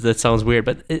that sounds weird,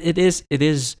 but it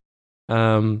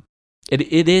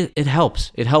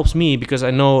helps. It helps me, because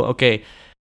I know, okay,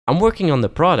 I'm working on the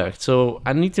product, so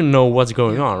I need to know what's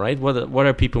going on, right? What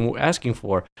are people asking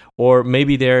for? Or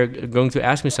maybe they're going to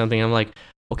ask me something. I'm like,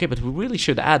 okay, but we really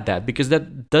should add that, because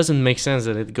that doesn't make sense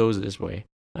that it goes this way.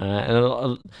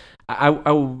 And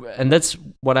that's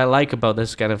what I like about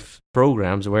this kind of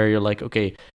programs, where you're like,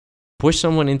 okay, push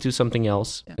someone into something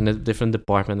else in a different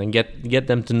department and get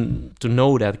them to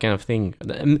know that kind of thing.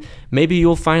 And maybe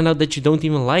you'll find out that you don't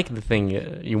even like the thing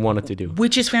you wanted to do,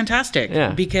 which is fantastic.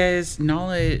 Because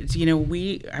knowledge,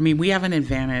 we have an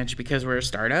advantage because we're a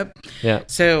startup.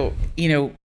 So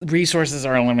resources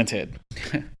are limited.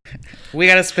 We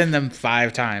got to spend them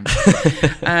 5 times.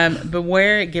 But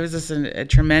where it gives us a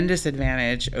tremendous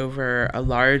advantage over a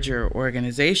larger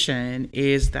organization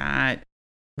is that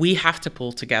we have to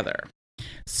pull together.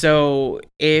 So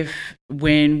and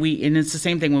it's the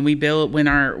same thing when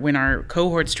our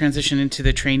cohorts transition into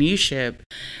the traineeship,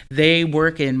 they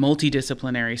work in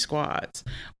multidisciplinary squads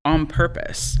on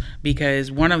purpose,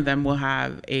 because one of them will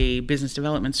have a business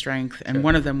development strength and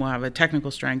one of them will have a technical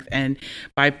strength, and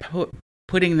by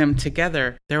putting them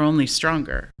together, they're only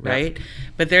stronger, right?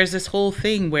 But there's this whole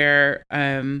thing where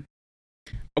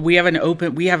we have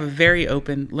a very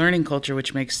open learning culture,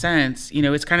 which makes sense.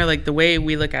 It's kind of like, the way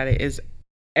we look at it is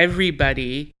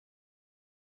everybody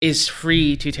is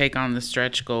free to take on the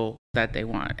stretch goal that they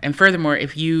want. And furthermore,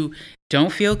 if you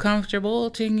don't feel comfortable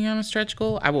taking on a stretch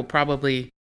goal, I will probably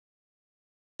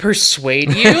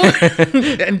persuade you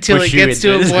until it gets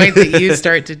to a point that you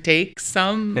start to take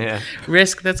some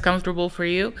risk that's comfortable for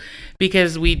you,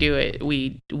 because we do it.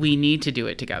 We need to do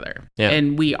it together.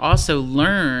 And we also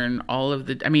learn all of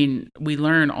the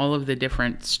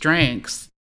different strengths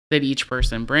that each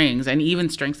person brings, and even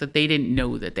strengths that they didn't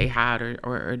know that they had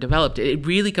or developed. It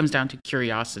really comes down to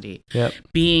curiosity,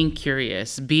 being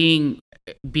curious,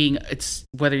 it's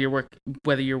whether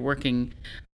you're working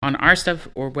on our stuff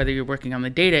or whether you're working on the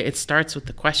data, it starts with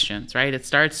the questions, right? It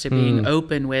starts to being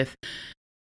open with,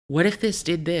 what if this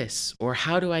did this? Or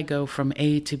how do I go from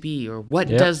A to B? Or what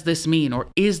does this mean? Or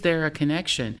is there a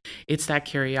connection? It's that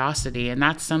curiosity. And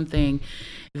that's something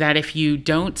that if you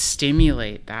don't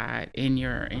stimulate that in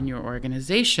your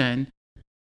organization,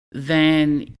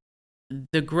 then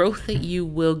the growth that you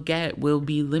will get will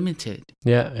be limited.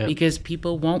 Yeah. Because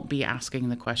people won't be asking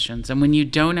the questions. And when you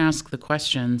don't ask the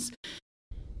questions,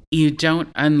 you don't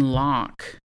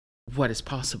unlock what is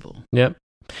possible. Yeah.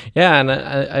 Yeah, and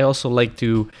I also like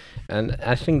to, and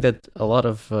I think that a lot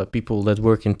of people that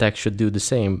work in tech should do the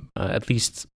same, at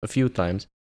least a few times.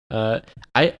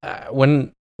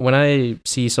 When I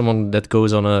see someone that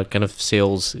goes on a kind of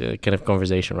sales kind of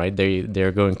conversation, right?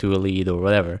 They're going to a lead or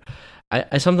whatever.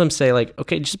 I sometimes say like,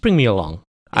 okay, just bring me along.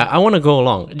 I want to go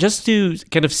along just to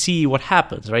kind of see what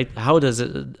happens, right? How does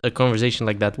a conversation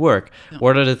like that work? Yeah.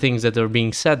 What are the things that are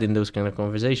being said in those kind of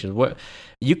conversations? What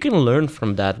you can learn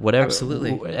from that, whatever.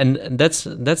 Absolutely. And that's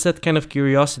that kind of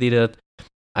curiosity that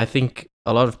I think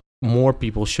a lot of more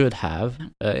people should have,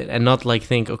 and not like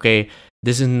think, okay,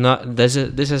 this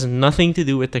has nothing to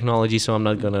do with technology, so I'm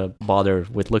not gonna bother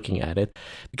with looking at it,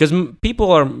 because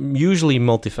people are usually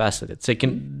multifaceted. So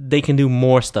they can do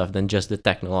more stuff than just the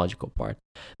technological part.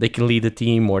 They can lead a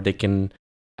team, or they can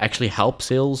actually help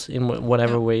sales in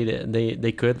whatever way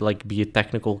they could, like be a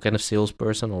technical kind of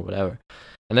salesperson or whatever.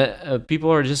 And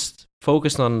people are just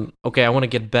focused on, okay, I want to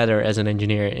get better as an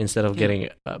engineer instead of getting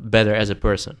better as a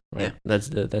person, right? Yeah. That's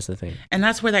the thing. And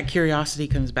that's where that curiosity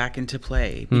comes back into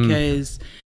play, because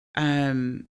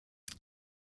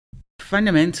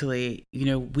fundamentally, you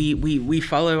know, we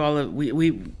follow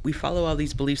we follow all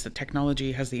these beliefs that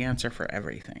technology has the answer for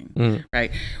everything,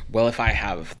 right? Well, if I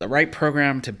have the right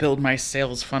program to build my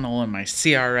sales funnel and my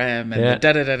CRM and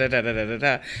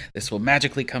this will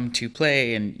magically come to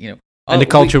play, and you know. And the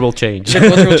culture will change. The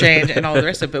culture will change and all the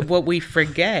rest of it. But what we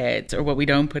forget, or what we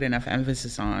don't put enough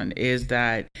emphasis on, is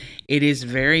that it is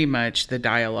very much the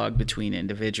dialogue between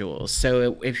individuals.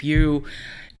 So if you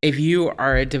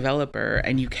are a developer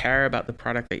and you care about the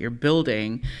product that you're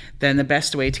building, then the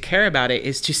best way to care about it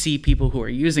is to see people who are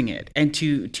using it, and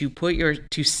to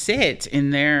sit in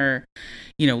their,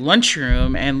 you know,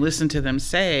 lunchroom and listen to them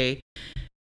say,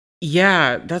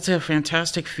 yeah, that's a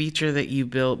fantastic feature that you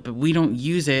built, but we don't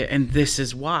use it, and this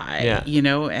is why. You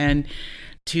know, and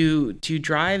to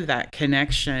drive that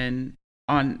connection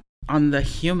on the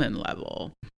human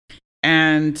level.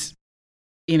 And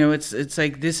you know, it's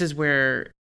like, this is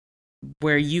where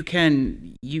you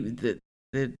can buy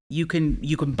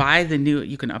the new,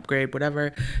 you can upgrade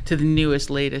whatever to the newest,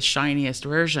 latest, shiniest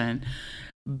version.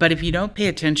 But if you don't pay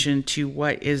attention to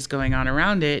what is going on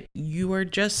around it, you are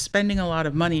just spending a lot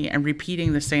of money and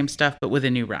repeating the same stuff, but with a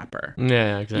new wrapper.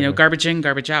 Yeah, exactly. You know, garbage in,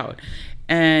 garbage out.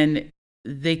 And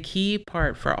the key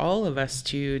part for all of us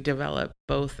to develop,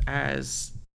 both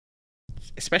as,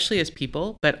 especially as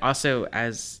people, but also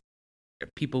as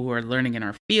people who are learning in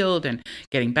our field and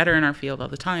getting better in our field all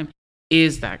the time,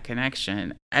 is that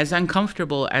connection. As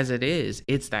uncomfortable as it is,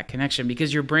 it's that connection,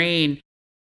 because your brain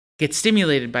get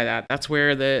stimulated by that. That's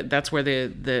where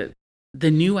the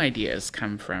new ideas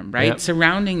come from, right? Yep.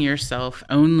 Surrounding yourself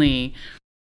only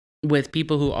with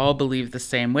people who all believe the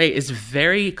same way is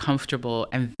very comfortable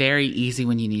and very easy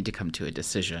when you need to come to a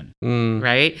decision,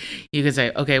 right? You can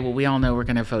say, okay, well, we all know we're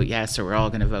going to vote yes, or we're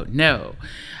all going to vote no,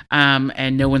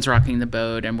 and no one's rocking the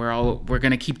boat, and we're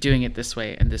going to keep doing it this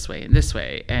way and this way and this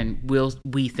way, and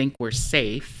we think we're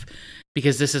safe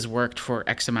because this has worked for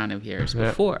X amount of years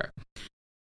before.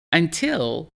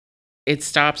 Until it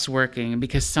stops working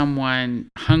because someone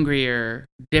hungrier,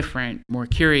 different, more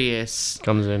curious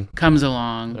comes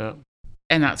along,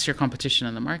 and that's your competition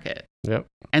in the market. Yep.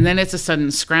 And then it's a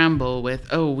sudden scramble with,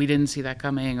 oh, we didn't see that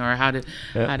coming, or how did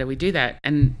we do that?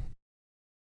 And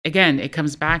again, it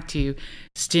comes back to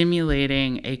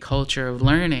stimulating a culture of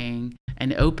learning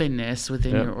and openness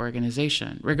within your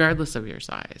organization, regardless of your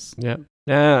size. Yeah.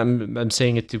 Yeah, I'm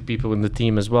saying it to people in the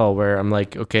team as well, where I'm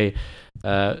like, okay,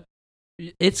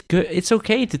 it's good. It's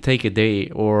okay to take a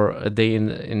day, or a day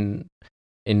in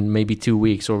maybe 2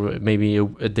 weeks, or maybe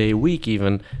a day a week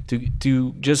even,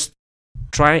 to just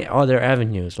try other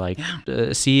avenues, like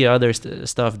see other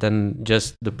stuff than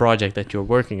just the project that you're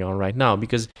working on right now,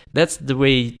 because that's the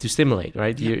way to stimulate,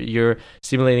 right? You're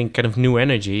stimulating kind of new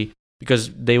energy,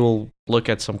 because they will look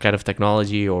at some kind of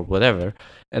technology or whatever,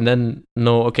 and then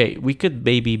know, okay, we could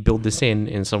maybe build this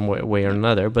in some way or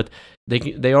another, but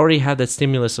they already had that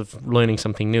stimulus of learning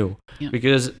something new.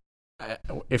 Because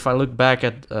if I look back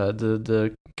at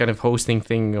the kind of hosting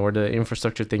thing or the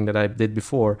infrastructure thing that I did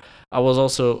before, I was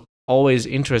also always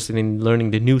interested in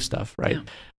learning the new stuff, right?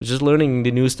 Just learning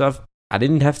the new stuff I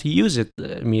didn't have to use it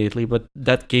immediately, but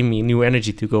that gave me new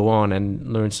energy to go on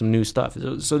and learn some new stuff.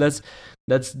 So that's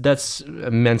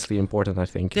immensely important, I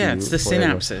think. Yeah, it's the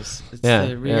synapses. It's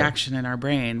the reaction in our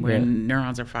brain where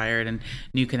neurons are fired and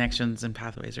new connections and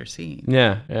pathways are seen.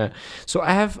 Yeah. So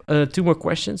I have 2 more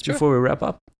questions before we wrap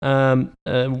up.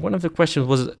 One of the questions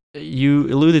was, you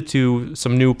alluded to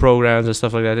some new programs and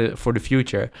stuff like that for the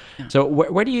future. Yeah. So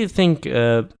where do you think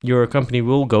your company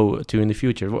will go to in the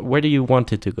future? Where do you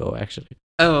want it to go, actually?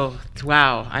 Oh,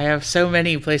 wow. I have so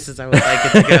many places I would like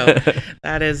it to go.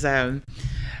 That is...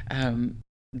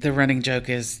 the running joke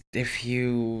is, if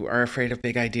you are afraid of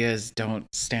big ideas, don't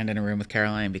stand in a room with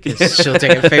Caroline, because she'll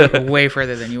take it way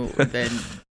further than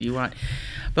you want.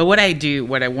 But one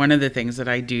of the things that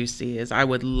I do see is, I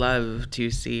would love to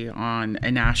see on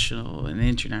a national and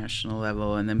international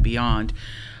level, and then beyond,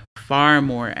 far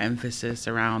more emphasis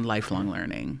around lifelong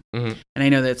learning. Mm-hmm. And I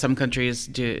know that some countries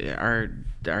are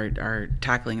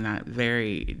tackling that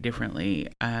very differently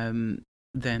than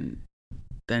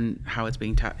how it's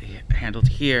being handled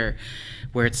here,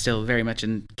 where it's still very much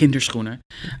in Kinderschoenen.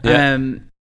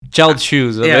 Child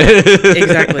shoes. Yeah,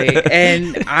 exactly.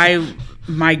 And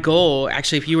my goal,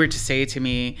 actually, if you were to say to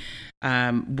me,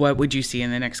 what would you see in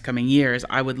the next coming years?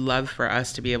 I would love for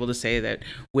us to be able to say that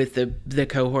with the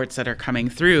cohorts that are coming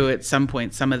through, at some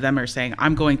point, some of them are saying,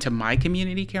 I'm going to my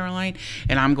community, Caroline,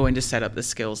 and I'm going to set up the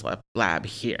skills lab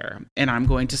here. And I'm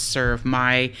going to serve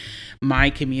my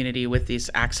community with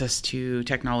this access to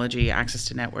technology, access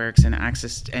to networks, and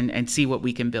access and see what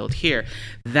we can build here.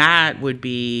 That would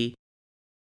be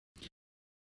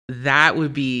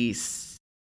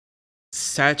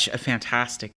such a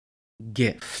fantastic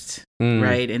gift,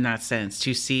 right? In that sense,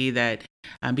 to see that,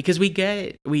 because we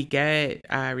get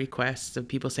requests of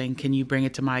people saying, can you bring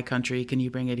it to my country? Can you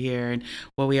bring it here? And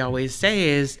what we always say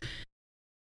is,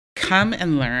 come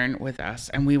and learn with us,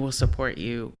 and we will support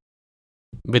you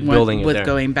with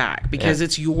going back, because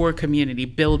it's your community.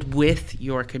 Build with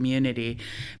your community,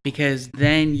 because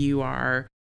then you are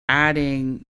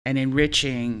adding and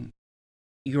enriching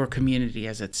your community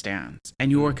as it stands,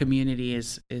 and your community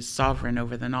is sovereign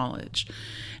over the knowledge.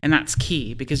 And that's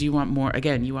key, because you want more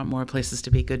places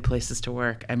to be, good places to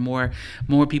work, and more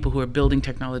people who are building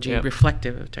technology,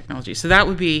 reflective of technology. So that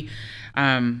would be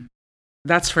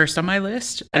that's first on my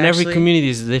list. And actually, every community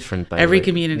is different, every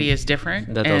community is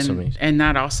different. That also means, and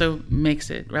that also makes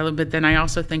it relevant. But then I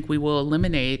also think we will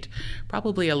eliminate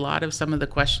probably a lot of some of the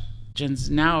questions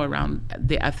now around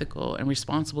the ethical and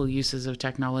responsible uses of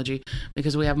technology,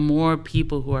 because we have more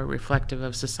people who are reflective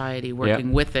of society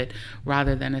working with it,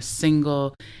 rather than a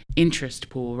single interest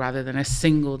pool, rather than a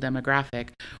single demographic,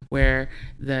 where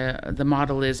the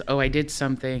model is, I did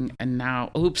something and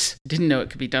now, oops, didn't know it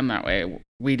could be done that way.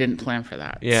 We didn't plan for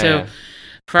that. So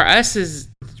for us, is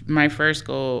my first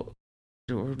goal,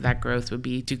 or that growth would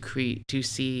be to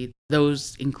see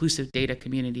those inclusive data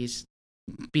communities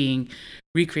being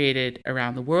recreated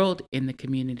around the world in the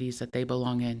communities that they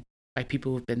belong in, by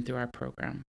people who've been through our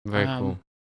program. Very cool.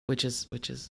 Which is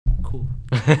cool.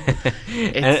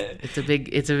 It's a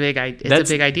big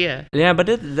idea. Yeah, but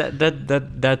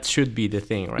that should be the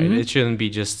thing, right? Mm-hmm. It shouldn't be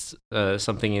just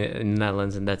something in the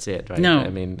Netherlands and that's it, right? No, I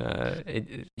mean,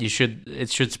 it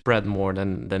should spread more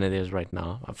than it is right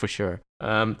now, for sure.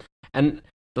 And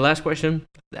the last question,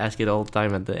 I ask it all the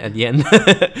time at the end.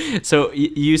 So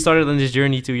you started on this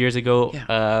journey 2 years ago.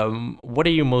 Yeah. What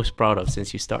are you most proud of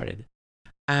since you started?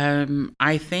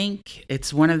 I think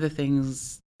it's one of the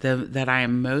things that I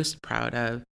am most proud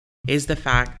of is the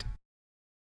fact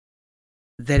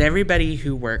that everybody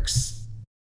who works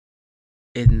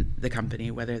in the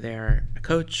company, whether they're a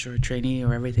coach or a trainee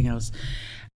or everything else,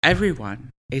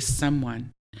 everyone is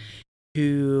someone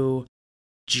who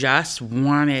just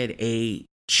wanted a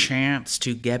chance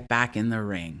to get back in the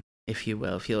ring, if you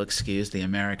will, if you'll excuse the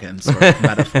American sort of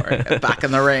metaphor. Back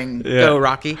in the ring, go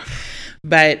Rocky.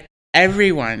 But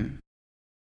everyone,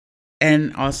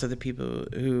 and also the people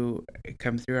who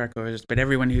come through our courses, but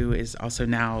everyone who is also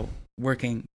now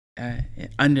working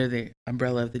under the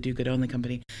umbrella of the Do Good Only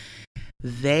company,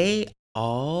 they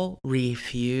all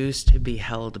refuse to be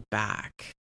held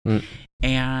back.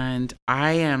 And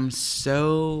I am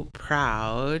so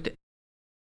proud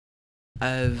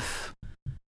of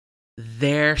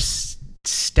their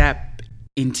step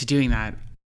into doing that,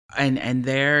 and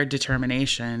their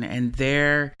determination, and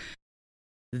they're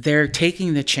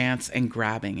taking the chance and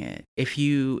grabbing it. If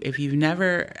you've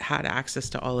never had access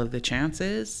to all of the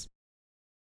chances,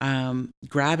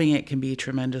 grabbing it can be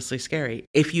tremendously scary.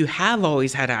 If you have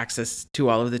always had access to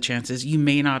all of the chances, you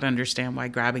may not understand why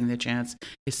grabbing the chance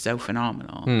is so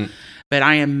phenomenal. But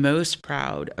I am most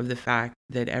proud of the fact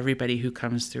that everybody who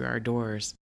comes through our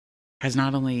doors has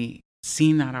not only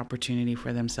seen that opportunity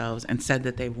for themselves and said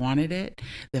that they wanted it,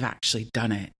 they've actually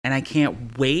done it. And I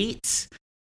can't wait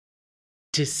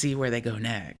to see where they go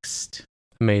next.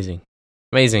 Amazing.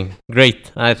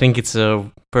 Great. I think it's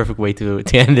a perfect way to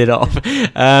end it off.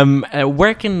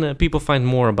 Where can people find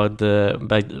more about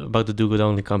the Do Good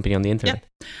Only company on the internet?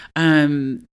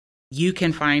 Yep. You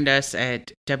can find us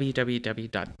at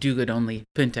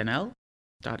www.dogoodonly.nl.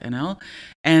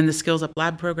 And the Skills Up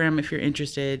Lab program, if you're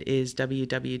interested, is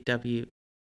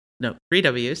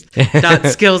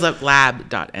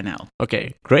skillsuplab.nl.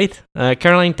 Okay, great.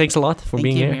 Caroline, thanks a lot for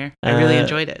being here. Mir. I really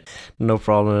enjoyed it. No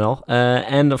problem at all.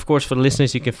 And of course, for the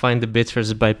listeners, you can find the Bits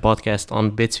vs. Bytes podcast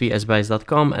on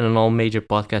bitsvsbytes.com and on all major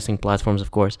podcasting platforms, of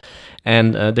course.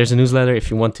 And there's a newsletter. If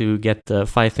you want to get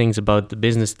 5 things about the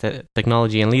business,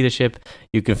 technology, and leadership,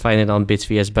 you can find it on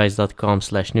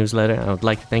bitsvsbytes.com/newsletter. I would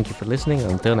like to thank you for listening.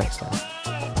 Until next time.